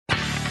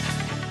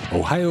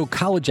Ohio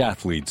college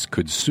athletes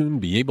could soon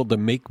be able to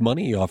make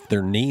money off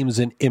their names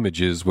and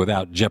images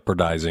without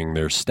jeopardizing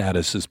their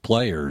status as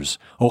players.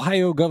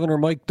 Ohio Governor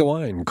Mike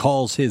DeWine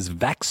calls his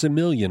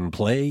Vax-A-Million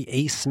play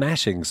a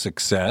smashing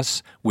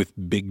success,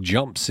 with big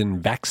jumps in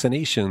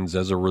vaccinations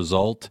as a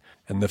result.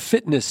 And the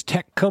fitness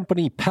tech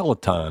company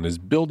Peloton is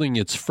building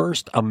its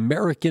first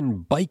American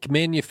bike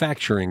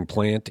manufacturing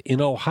plant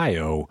in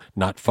Ohio,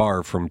 not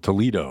far from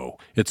Toledo.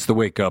 It's the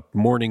Wake Up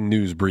Morning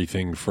News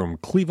Briefing from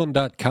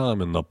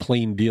Cleveland.com and the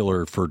Plain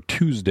Dealer for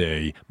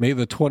Tuesday, May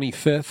the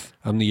 25th.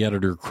 I'm the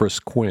editor, Chris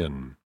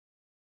Quinn.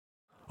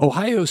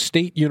 Ohio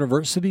State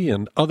University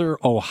and other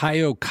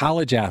Ohio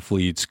college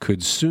athletes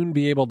could soon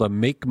be able to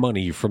make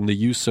money from the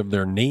use of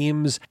their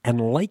names and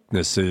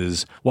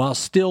likenesses while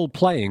still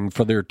playing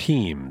for their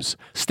teams.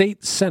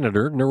 State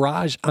Senator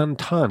Niraj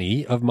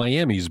Antani of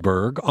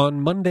Miamisburg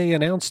on Monday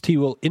announced he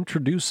will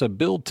introduce a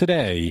bill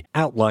today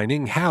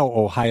outlining how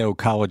Ohio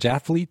college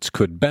athletes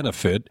could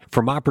benefit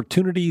from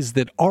opportunities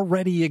that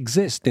already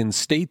exist in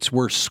states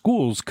where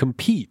schools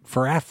compete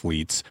for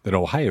athletes that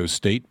Ohio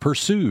State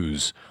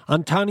pursues.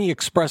 Antani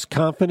expressed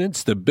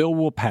confidence the bill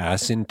will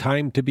pass in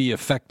time to be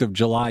effective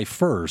July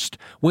 1st,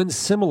 when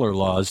similar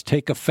laws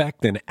take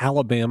effect in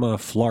Alabama,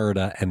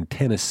 Florida, and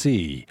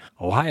Tennessee.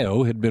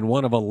 Ohio had been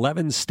one of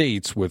 11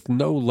 states with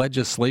no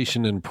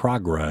legislation in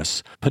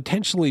progress,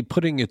 potentially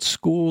putting its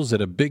schools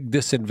at a big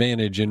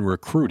disadvantage in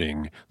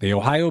recruiting. The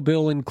Ohio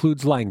bill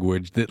includes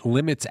language that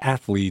limits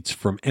athletes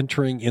from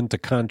entering into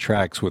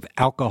contracts with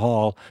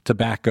alcohol,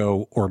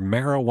 tobacco, or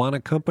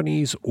marijuana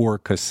companies or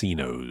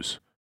casinos.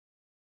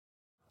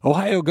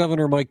 Ohio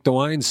Governor Mike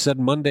DeWine said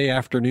Monday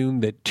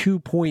afternoon that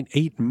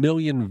 2.8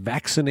 million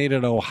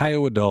vaccinated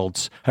Ohio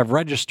adults have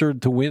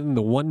registered to win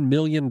the $1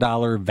 million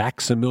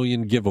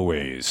Vax-A-Million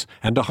giveaways,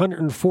 and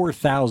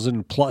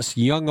 104,000 plus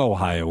young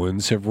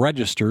Ohioans have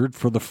registered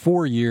for the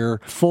 4-year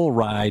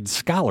full-ride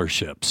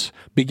scholarships.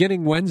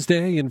 Beginning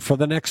Wednesday and for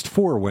the next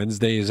 4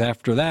 Wednesdays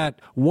after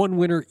that, one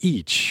winner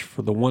each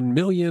for the $1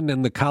 million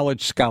and the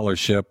college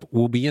scholarship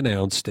will be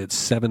announced at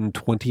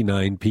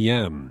 7:29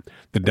 p.m.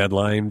 The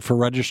deadline for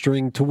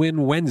registering to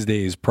win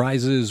Wednesday's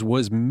prizes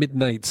was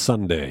midnight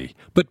Sunday,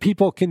 but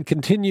people can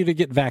continue to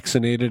get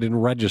vaccinated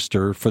and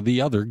register for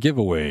the other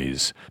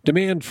giveaways.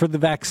 Demand for the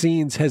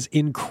vaccines has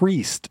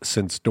increased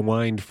since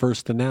DeWine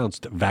first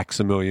announced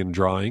Vax-A-Million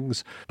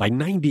drawings by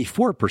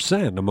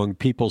 94% among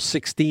people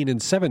 16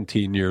 and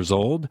 17 years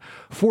old,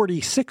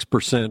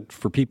 46%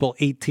 for people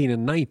 18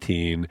 and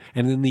 19,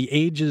 and in the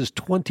ages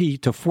 20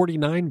 to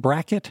 49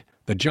 bracket,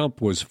 the jump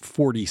was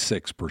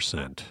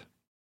 46%.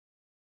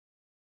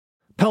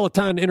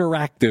 Peloton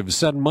Interactive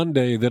said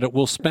Monday that it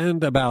will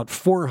spend about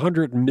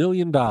 $400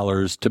 million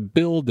to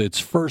build its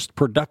first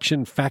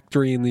production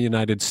factory in the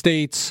United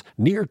States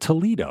near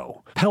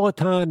Toledo.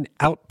 Peloton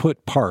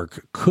Output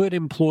Park could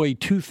employ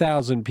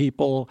 2,000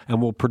 people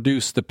and will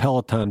produce the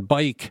Peloton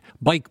Bike,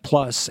 Bike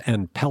Plus,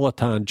 and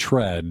Peloton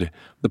Tread.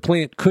 The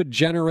plant could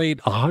generate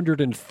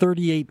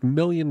 $138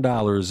 million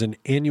in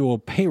annual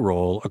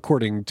payroll,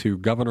 according to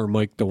Governor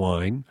Mike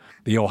DeWine.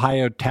 The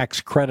Ohio Tax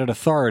Credit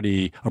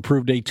Authority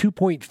approved a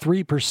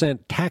 2.3%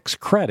 tax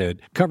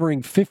credit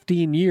covering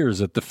 15 years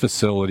at the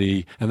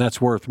facility, and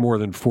that's worth more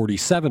than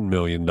 $47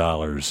 million.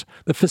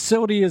 The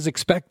facility is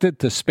expected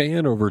to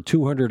span over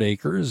 200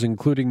 acres,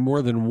 including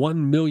more than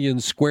 1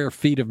 million square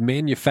feet of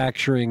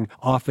manufacturing,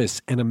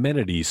 office, and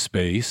amenity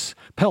space.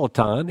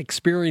 Peloton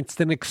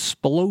experienced an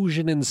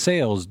explosion in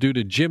sales due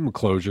to gym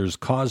closures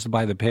caused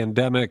by the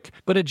pandemic,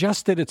 but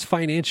adjusted its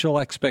financial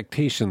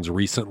expectations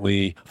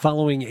recently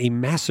following a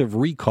massive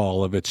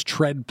recall of its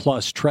Tread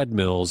Plus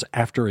treadmills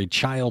after a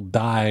child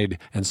died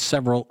and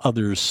several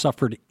others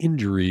suffered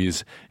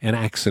injuries and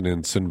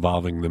accidents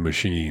involving the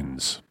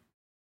machines.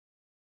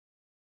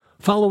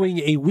 Following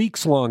a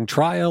weeks-long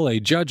trial, a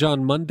judge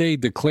on Monday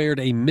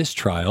declared a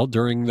mistrial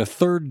during the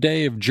third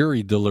day of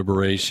jury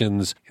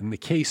deliberations in the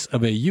case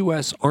of a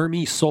U.S.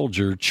 Army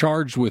soldier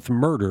charged with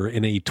murder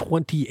in a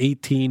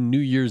 2018 New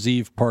Year's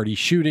Eve party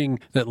shooting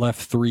that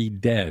left 3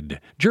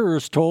 dead.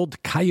 Jurors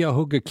told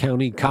Cuyahoga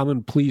County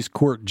Common Pleas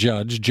Court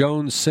Judge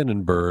Joan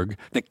Sonnenberg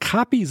that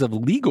copies of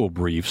legal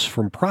briefs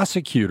from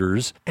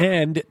prosecutors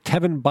and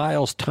Tevin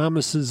Biles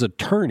Thomas's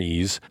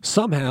attorneys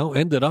somehow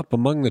ended up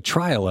among the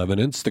trial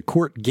evidence the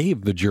court gave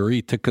the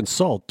jury to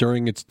consult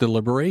during its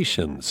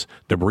deliberations.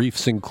 The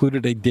briefs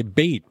included a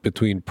debate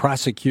between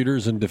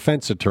prosecutors and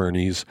defense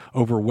attorneys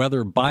over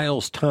whether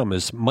Biles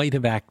Thomas might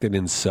have acted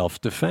in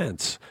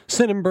self-defense.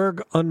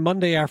 Sonnenberg on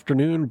Monday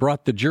afternoon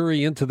brought the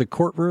jury into the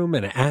courtroom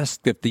and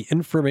asked if the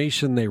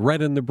information they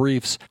read in the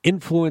briefs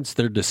influenced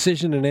their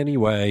decision in any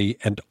way,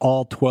 and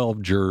all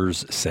 12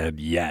 jurors said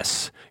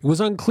yes. It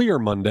was unclear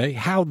Monday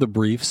how the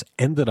briefs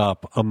ended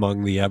up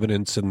among the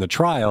evidence in the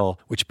trial,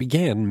 which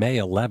began May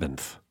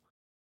 11th.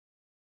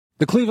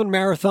 The Cleveland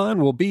Marathon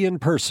will be in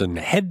person,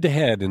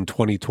 head-to-head in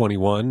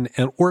 2021,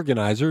 and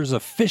organizers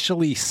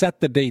officially set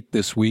the date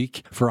this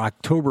week for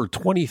October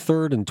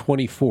 23rd and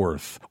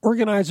 24th.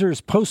 Organizers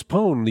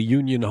postponed the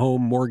Union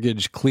Home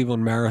Mortgage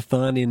Cleveland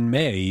Marathon in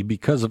May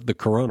because of the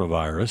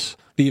coronavirus.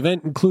 The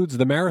event includes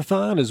the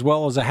marathon as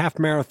well as a half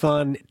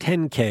marathon,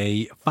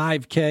 10K,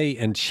 5K,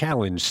 and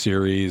challenge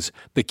series.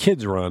 The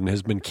kids run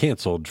has been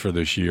canceled for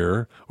this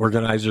year.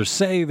 Organizers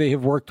say they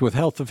have worked with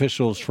health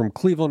officials from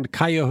Cleveland,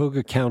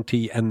 Cuyahoga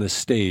County, and the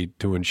state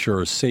to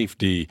ensure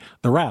safety.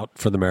 The route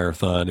for the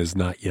marathon is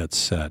not yet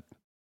set.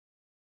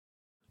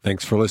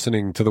 Thanks for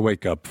listening to The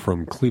Wake Up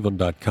from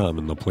Cleveland.com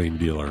and The Plain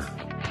Dealer.